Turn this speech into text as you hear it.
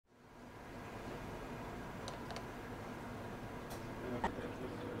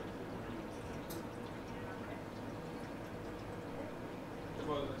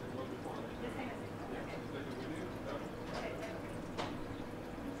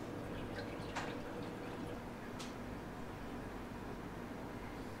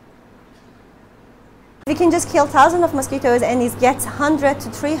We can just kill thousands of mosquitoes and it gets 100 to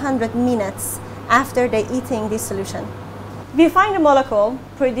 300 minutes after they eating this solution. We find a molecule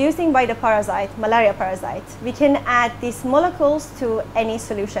producing by the parasite, malaria parasite. We can add these molecules to any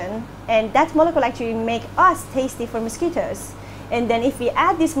solution, and that molecule actually make us tasty for mosquitoes. And then if we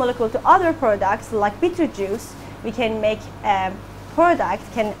add this molecule to other products like beetroot juice, we can make a product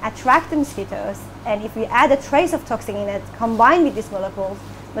can attract the mosquitoes, and if we add a trace of toxin in it combined with this molecule,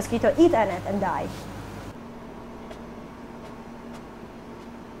 mosquito eat on it and die.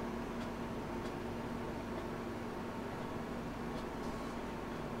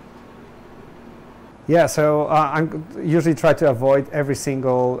 Yeah, so I usually try to avoid every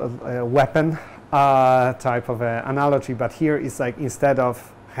single weapon type of analogy, but here it's like instead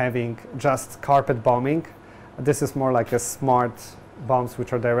of having just carpet bombing, this is more like a smart bombs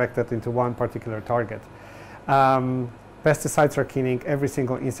which are directed into one particular target. Pesticides are killing every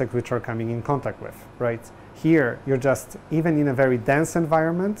single insect which are coming in contact with, right? Here you're just, even in a very dense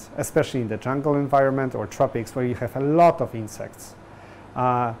environment, especially in the jungle environment or tropics where you have a lot of insects,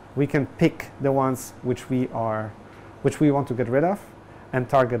 we can pick the ones which we want to get rid of and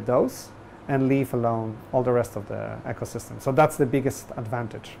target those and leave alone all the rest of the ecosystem. So that's the biggest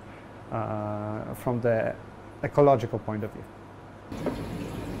advantage from the ecological point of view.